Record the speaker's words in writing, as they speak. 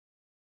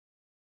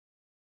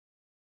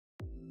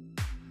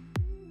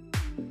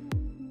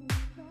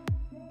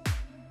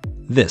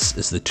This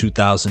is the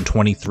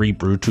 2023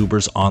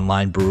 Brewtubers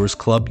Online Brewers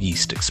Club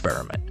Yeast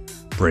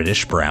Experiment,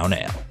 British Brown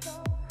Ale.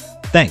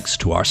 Thanks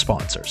to our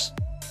sponsors: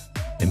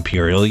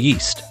 Imperial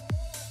Yeast,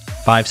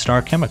 5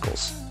 Star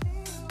Chemicals,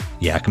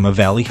 Yakima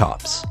Valley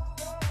Hops,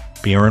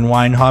 Beer and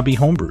Wine Hobby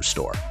Homebrew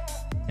Store,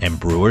 and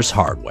Brewers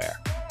Hardware.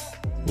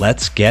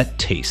 Let's get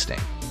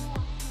tasting.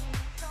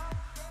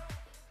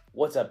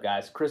 What's up,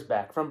 guys? Chris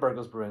back from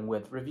Burgles Brewing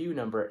with review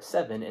number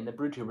 7 in the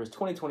Brewtubers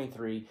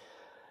 2023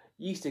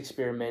 Yeast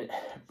Experiment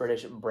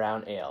British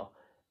Brown Ale.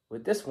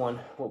 With this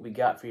one, what we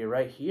got for you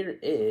right here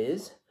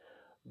is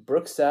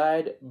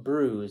Brookside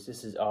Brews.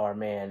 This is our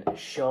man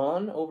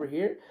Sean over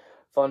here.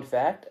 Fun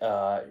fact,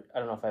 I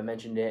don't know if I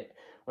mentioned it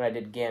when I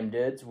did Gam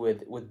Duds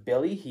with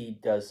Billy. He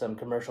does some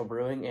commercial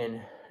brewing,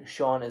 and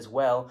Sean as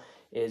well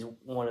is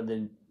one of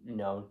the,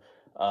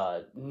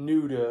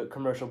 new to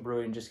commercial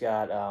brewing. Just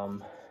got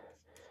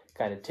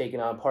kind of taken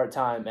on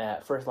part-time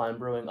at First Line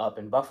Brewing up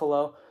in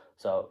Buffalo.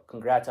 So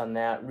congrats on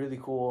that. Really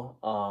cool.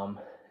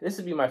 This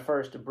would be my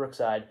first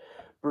Brookside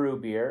Brew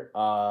beer.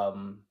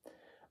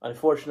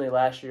 Unfortunately,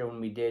 last year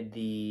when we did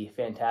the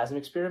Phantasm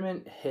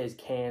experiment, his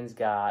cans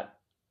got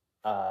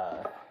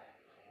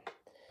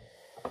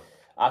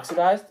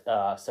oxidized,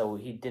 so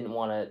he didn't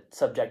want to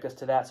subject us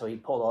to that, so he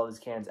pulled all his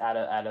cans out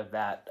of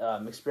that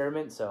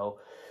experiment. So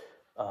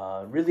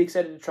really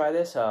excited to try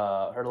this.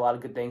 Heard a lot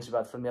of good things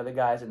from the other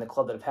guys in the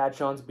club that have had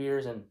Sean's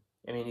beers, and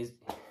I mean he's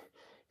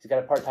got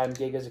a part-time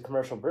gig as a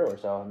commercial brewer,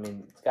 so I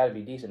mean it's got to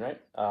be decent,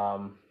 right?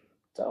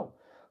 So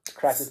let's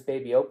crack this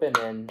baby open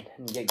and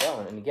get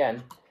going. And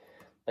again,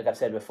 like I've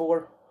said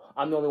before,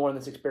 I'm the only one in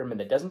this experiment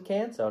that doesn't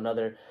can, so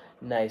another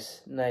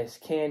nice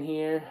can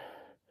here.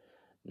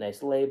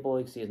 Nice label.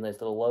 You can see his nice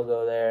little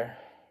logo there.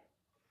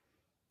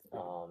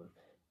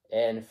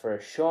 And for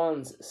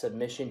Sean's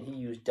submission, he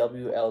used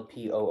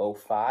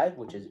WLP005,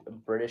 which is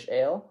British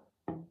ale.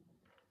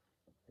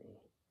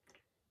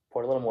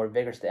 Poured a little more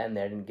vigorous at the end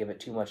there. Didn't give it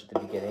too much at the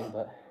beginning,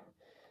 but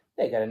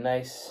they got a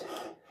nice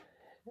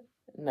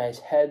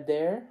head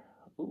there.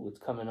 Ooh, it's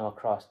coming all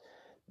across.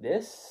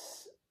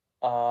 This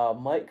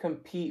might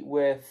compete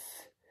with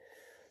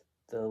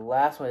the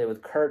last one I did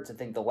with Kurtz. I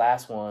think the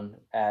last one,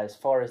 as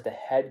far as the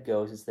head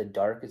goes, it's the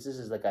darkest. This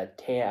is like a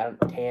tan,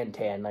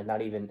 like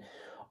not even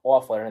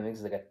off-white or anything. This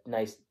is like a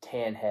nice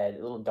tan head,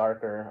 a little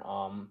darker.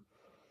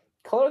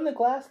 Color in the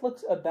glass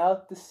looks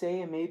about the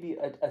same, maybe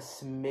a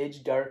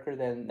smidge darker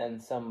than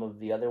some of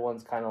the other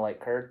ones, kind of like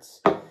Kurtz.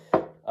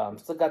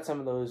 Still got some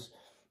of those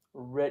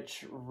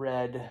rich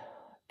red,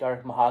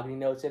 dark mahogany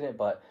notes in it,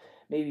 but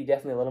maybe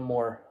definitely a little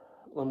more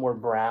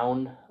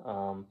brown.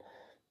 I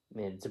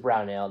mean, it's a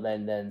brown ale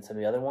than some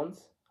of the other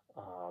ones.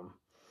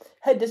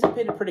 Head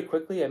dissipated pretty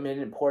quickly. I mean, I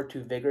didn't pour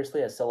too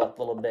vigorously. I still left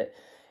a little bit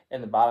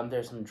in the bottom.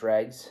 There's some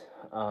dregs.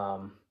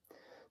 So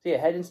yeah,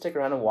 head didn't stick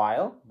around a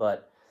while,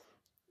 but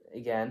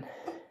again,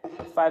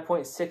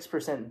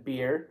 5.6%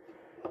 beer.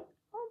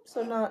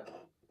 So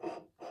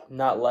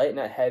not light,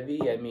 not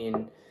heavy. I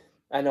mean,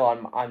 I know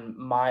on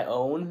my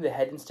own, the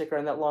head didn't stick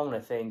around that long,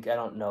 and I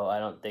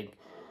don't think,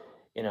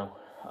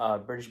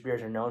 British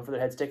beers are known for their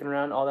head sticking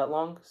around all that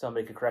long.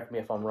 Somebody could correct me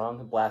if I'm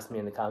wrong. Blast me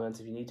in the comments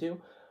if you need to.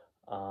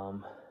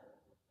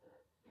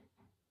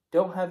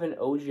 Don't have an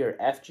OG or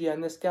FG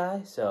on this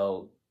guy,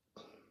 so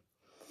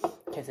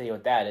can't tell you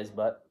what that is.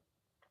 But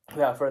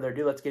without further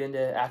ado, let's get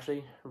into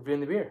actually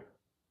reviewing the beer.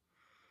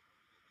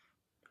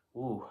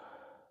 Ooh.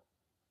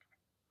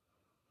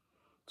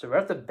 So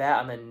right off the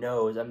bat on the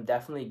nose, I'm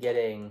definitely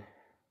getting...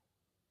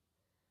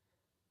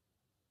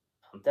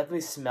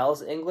 definitely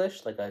smells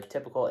English, like a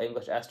typical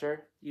English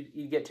ester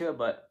you get to it,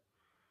 but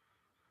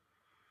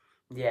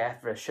yeah, I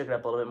have to sugar it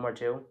up a little bit more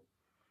too.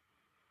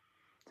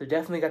 So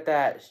definitely got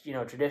that,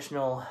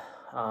 traditional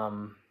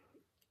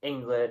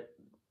English,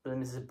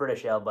 this is a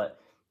British ale, but,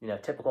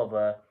 typical of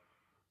a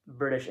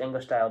British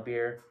English style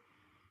beer.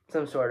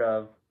 Some sort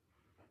of,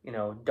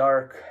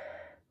 dark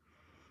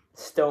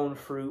stone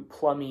fruit,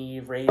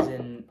 plummy,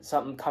 raisin,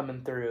 something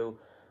coming through.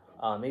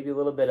 Maybe a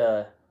little bit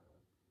of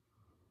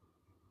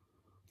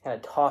kind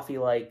of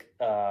toffee-like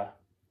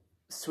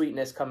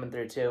sweetness coming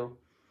through too.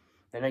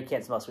 I know you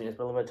can't smell sweetness,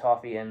 but a little bit of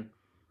toffee and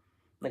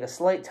like a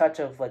slight touch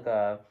of like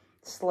a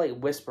slight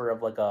whisper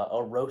of like a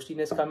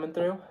roastiness coming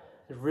through.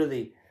 It's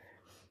really,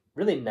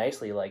 really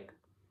nicely like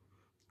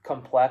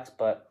complex,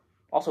 but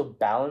also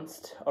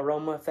balanced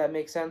aroma, if that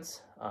makes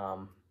sense.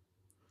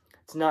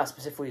 It's not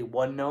specifically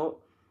one note.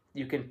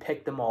 You can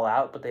pick them all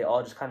out, but they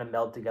all just kind of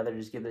meld together to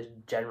just give this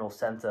general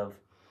sense of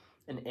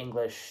an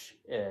English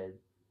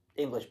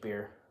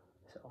beer.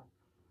 So,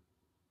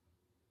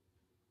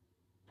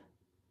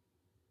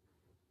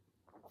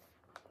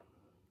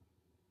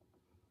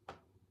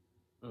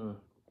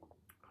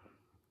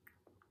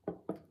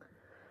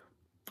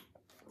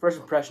 First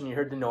impression, you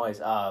heard the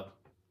noise.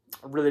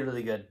 Really,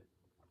 really good.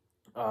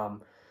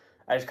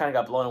 I just kind of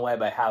got blown away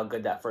by how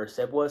good that first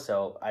sip was,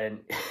 so I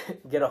didn't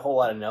get a whole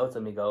lot of notes.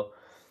 Let me go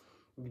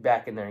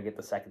back in there and get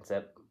the second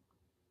sip.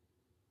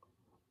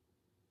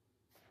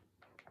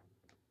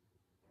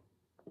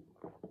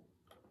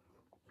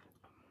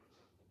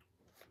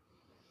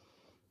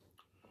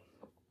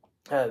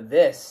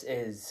 This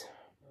is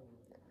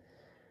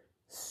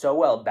so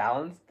well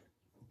balanced,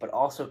 but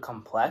also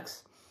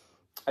complex.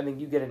 I think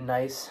you get a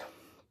nice.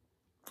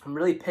 I'm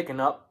really picking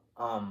up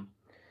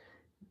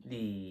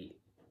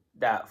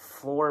that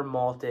floor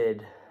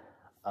malted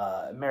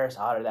Maris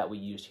Otter that we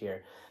used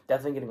here.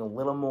 Definitely getting a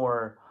little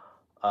more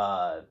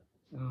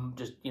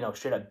just, you know,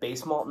 straight up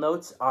base malt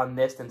notes on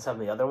this than some of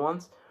the other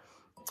ones.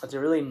 It's a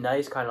really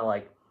nice kind of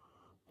like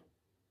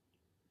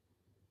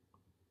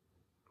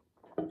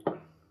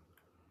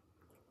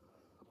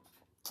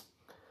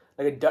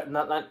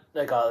not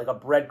like a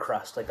bread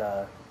crust, like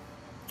a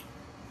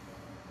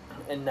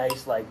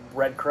nice like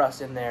bread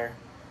crust in there.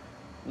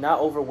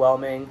 Not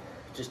overwhelming,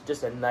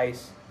 just a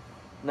nice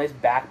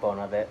backbone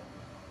of it.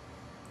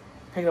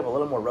 Picking up a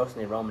little more roast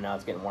in the aroma now.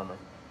 It's getting warmer.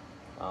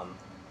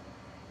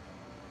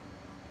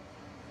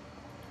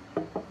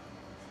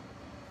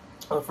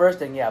 The first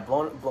thing, yeah,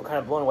 kind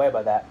of blown away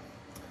by that.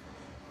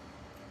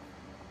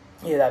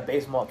 Yeah, that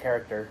base malt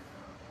character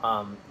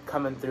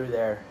coming through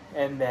there,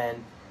 and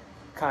then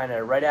kind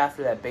of right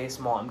after that base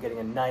malt, I'm getting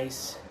a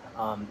nice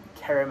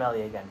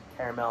caramelly again,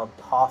 caramel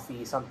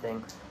toffee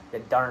something, the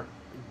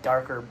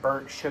darker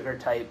burnt sugar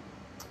type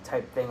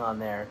thing on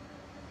there,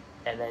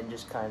 and then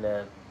just kind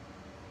of,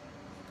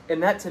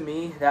 and that to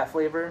me, that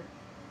flavor,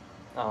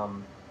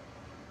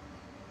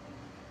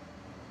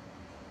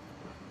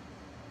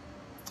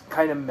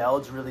 kind of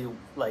melds really,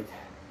 like,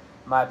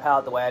 my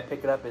palate, the way I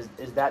pick it up is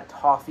that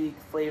toffee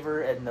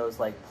flavor and those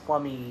like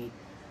plummy,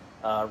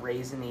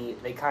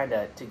 raisiny, they kind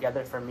of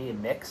together for me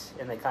mix,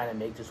 and they kind of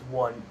make just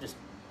what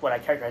I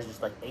characterize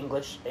just like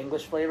English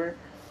flavor.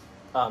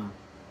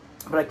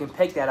 But I can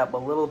pick that up a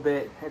little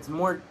bit. It's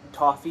more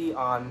toffee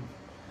on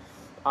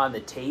the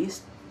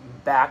taste,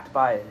 backed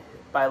by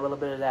a little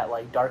bit of that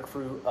like dark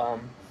fruit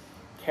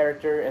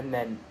character, and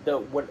then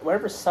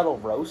whatever subtle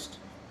roast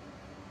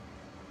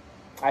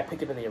I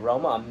picked up in the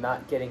aroma, I'm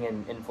not getting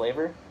in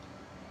flavor.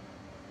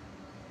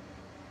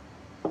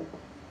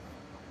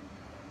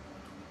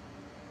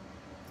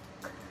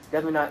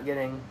 Definitely not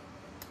getting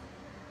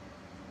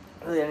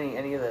really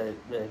any of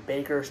the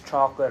baker's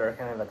chocolate or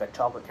kind of like a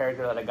chocolate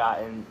character that I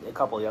got in a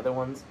couple of the other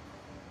ones.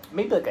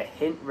 Maybe like a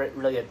hint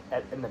really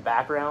in the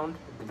background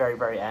at the very,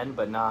 very end,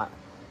 but not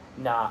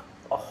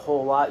a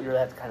whole lot. You really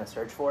have to kind of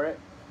search for it.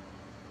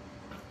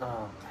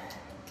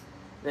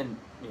 Then,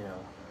 you know,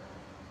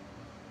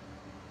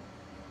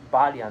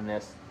 body on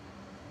this,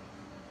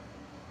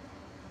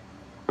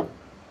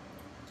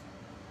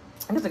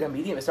 I think it's like a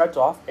medium. It starts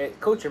off, it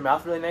coats your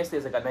mouth really nicely.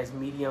 It's like a nice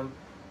medium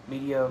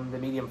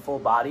full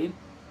bodied,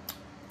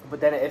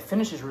 but then it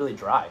finishes really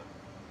dry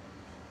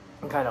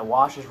and kind of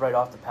washes right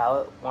off the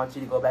palate. Wants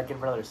you to go back in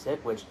for another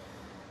sip, which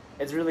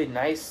it's really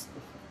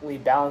nicely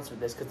balanced with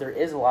this, because there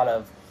is a lot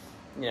of,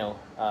 you know,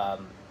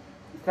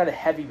 it's not a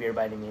heavy beer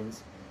by any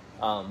means,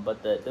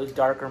 but those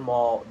darker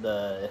malt,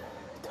 the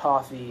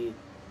toffee,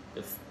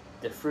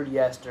 the fruity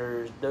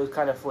esters, those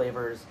kind of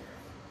flavors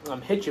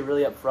hit you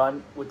really up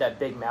front with that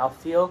big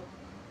mouthfeel.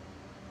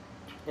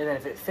 And then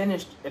if it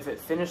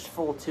finished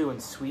full too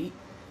and sweet,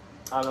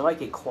 it might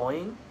get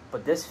cloying,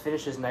 but this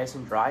finishes nice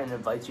and dry and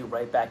invites you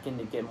right back in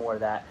to get more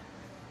of that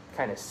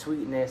kind of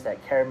sweetness,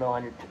 that caramel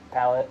on your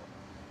palate,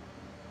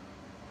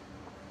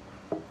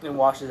 and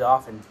washes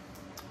off and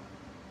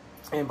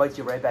invites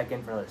you right back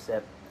in for another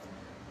sip.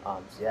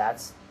 So yeah,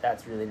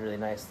 that's really, really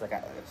nice. Like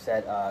I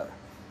said,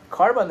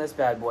 carb on this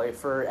bad boy,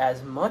 for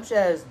as much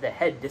as the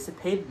head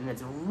dissipated, and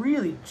it's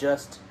really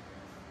just,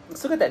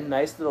 still got that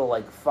nice little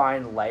like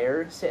fine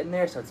layer sitting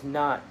there, so it's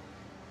not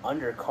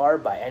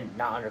undercarb by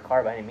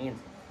any means.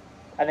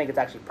 I think it's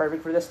actually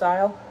perfect for this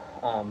style.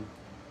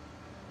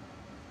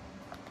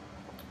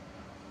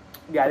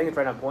 Yeah, I think it's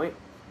right on point.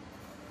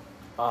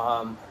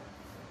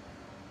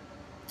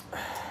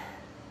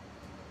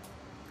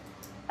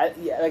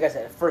 Yeah, like I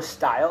said, for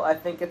style, I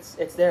think it's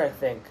there. I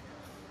think,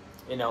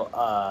 you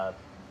know,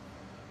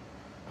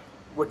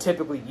 we're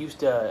typically used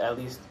to, at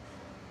least,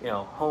 you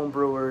know, home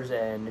brewers,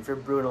 and if you're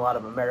brewing a lot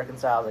of American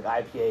styles like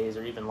IPAs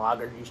or even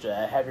lagers, used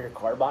to a heavier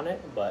carb on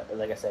it. But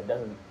like I said, it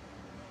doesn't,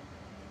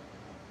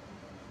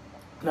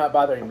 not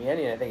bothering me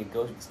any, and I think it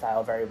goes with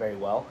style very, very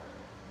well.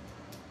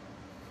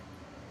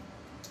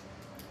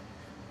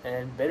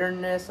 And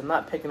bitterness, I'm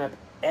not picking up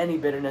any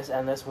bitterness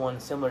on this one,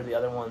 similar to the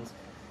other ones.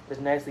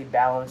 Just nicely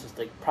balanced, just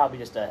like probably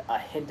just a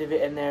hint of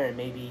it in there, and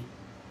maybe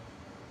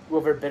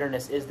whatever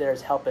bitterness is there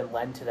is helping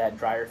lend to that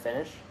drier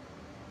finish.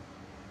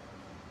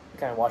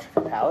 Kind of wash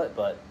your palate,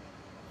 but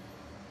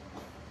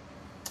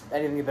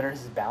anything the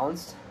bitterness is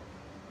balanced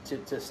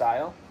to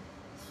style.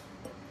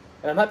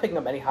 And I'm not picking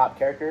up any hop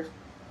characters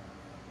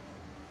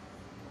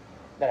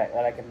that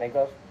I can think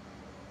of.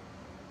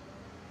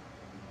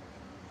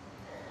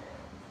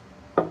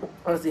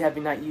 Honestly,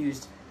 having not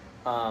used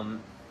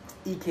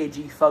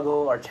EKG,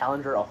 Fuggle, or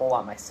Challenger a whole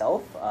lot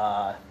myself,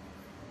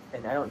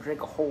 and I don't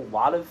drink a whole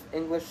lot of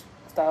English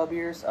style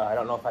beers. I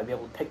don't know if I'd be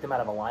able to pick them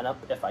out of a lineup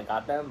if I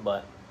got them,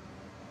 but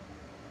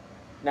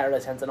not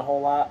really sensing a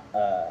whole lot.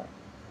 But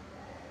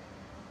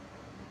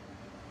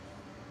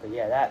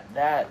yeah,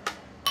 that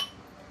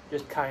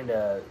just kind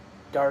of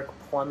dark,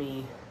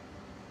 plummy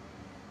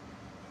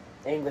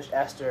English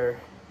ester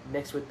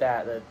mixed with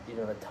that, the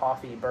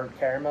toffee burnt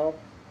caramel,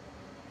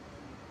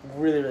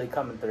 really, really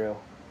coming through.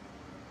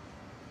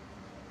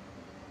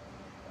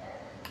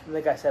 And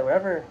like I said,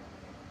 whatever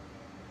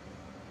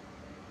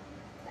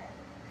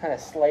kind of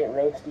slight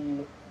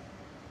roasty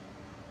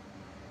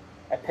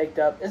I picked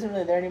up isn't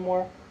really there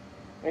anymore.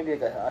 Maybe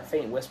like a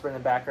faint whisper in the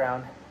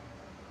background.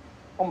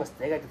 Almost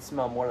think I could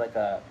smell more like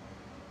a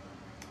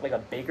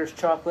baker's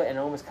chocolate, and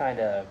almost kind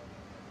of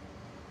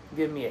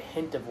give me a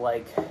hint of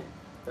like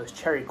those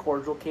cherry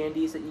cordial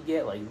candies that you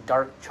get, like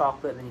dark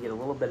chocolate, and then you get a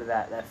little bit of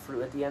that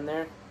fruit at the end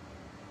there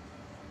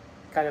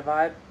kind of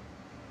vibe.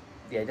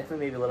 Yeah,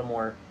 definitely maybe a little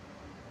more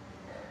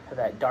of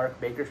that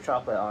dark baker's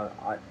chocolate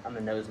on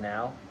the nose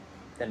now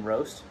than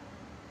roast.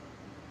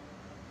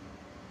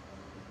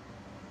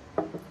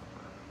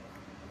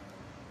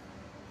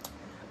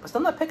 But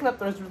still not picking up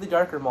those really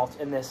darker malts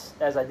in this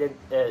as I did,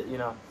 as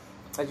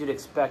you'd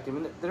expect. I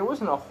mean, there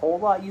wasn't a whole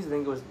lot used. I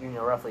think it was,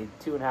 roughly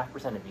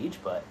 2.5% of each,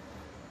 but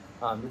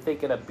you're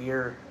thinking a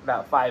beer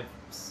about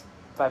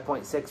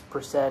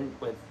 5.6%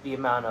 with the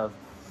amount of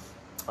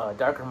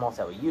darker malts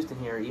that we used in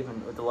here.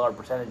 Even with the lower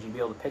percentage, you'd be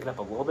able to pick it up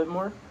a little bit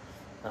more.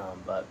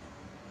 But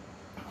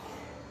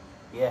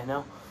yeah,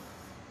 no.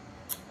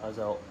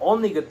 So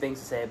only good things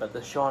to say about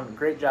this. Sean,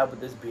 great job with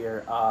this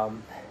beer.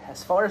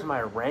 As far as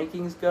my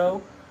rankings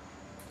go,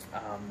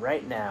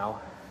 right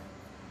now,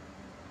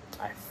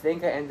 I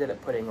think I ended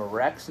up putting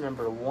Rex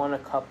number 1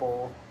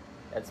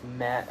 that's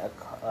Matt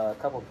a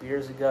couple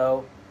beers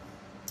ago,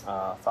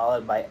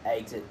 followed by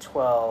Exit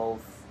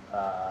 12,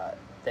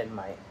 then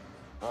my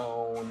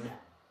own.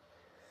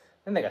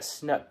 Then I got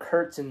Snuck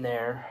Kurtz in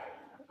there.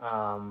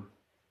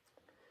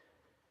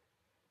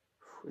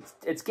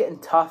 It's getting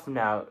tough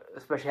now,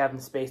 especially having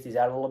to space these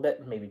out a little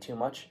bit, maybe too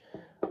much.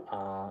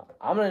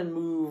 I'm going to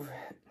move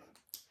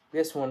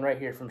this one right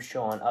here from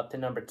Sean up to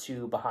number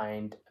 2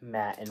 behind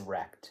Matt and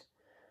Wrecked.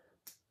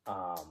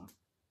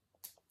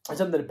 There's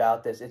something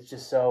about this. It's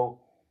just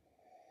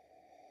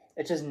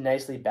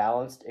nicely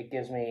balanced. It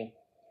gives me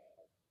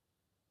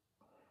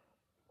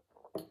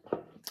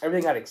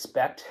everything I'd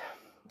expect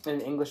in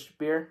an English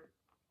beer.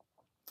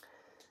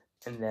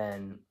 And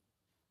then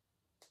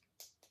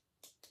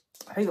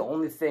I think the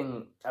only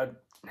thing I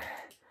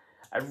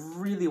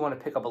really want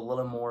to pick up a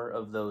little more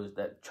of those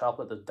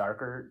those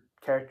darker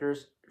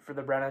characters for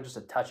the brown ale, just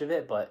a touch of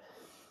it. But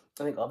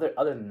I think other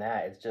than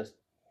that,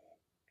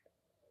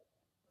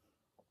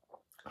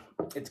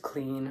 it's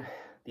clean.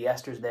 The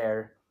ester's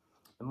there,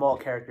 the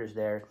malt character's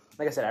there.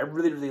 Like I said, I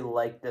really, really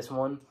like this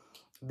one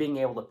being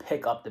able to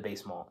pick up the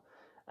base malt.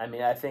 I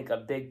mean, I think a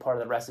big part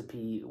of the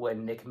recipe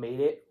when Nick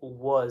made it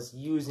was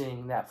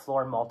using that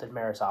floor malted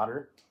Maris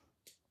Otter.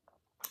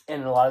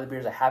 And in a lot of the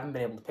beers, I haven't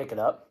been able to pick it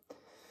up.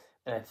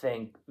 And I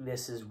think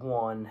this is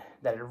one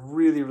that I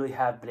really, really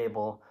have been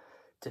able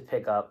to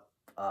pick up.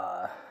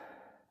 And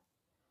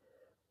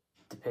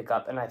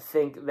I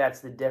think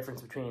that's the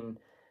difference between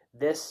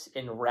this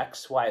and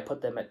Rex, why I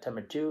put them at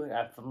number 2.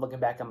 If I'm looking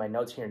back on my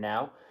notes here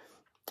now,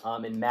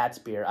 in Matt's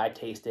beer, I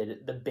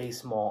tasted the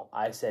base malt.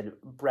 I said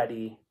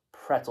bready,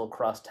 pretzel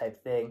crust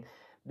type thing.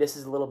 This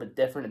is a little bit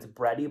different. It's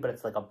bready, but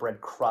it's like a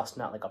bread crust,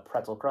 not like a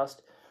pretzel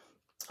crust.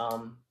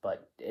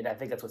 And I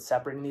think that's what's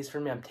separating these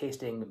from me. I'm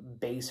tasting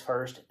base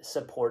first,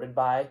 supported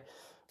by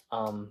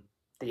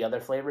the other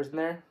flavors in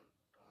there.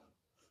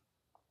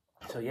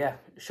 So yeah,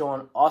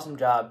 Sean, awesome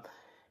job.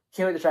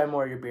 Can't wait to try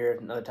more of your beer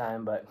another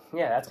time. But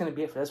yeah, that's going to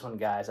be it for this one,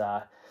 guys.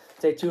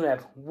 Stay tuned. I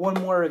have one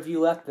more review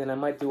left, then I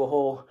might do a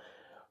whole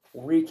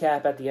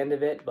recap at the end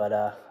of it.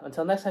 But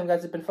until next time,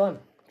 guys, it's been fun.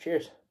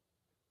 Cheers.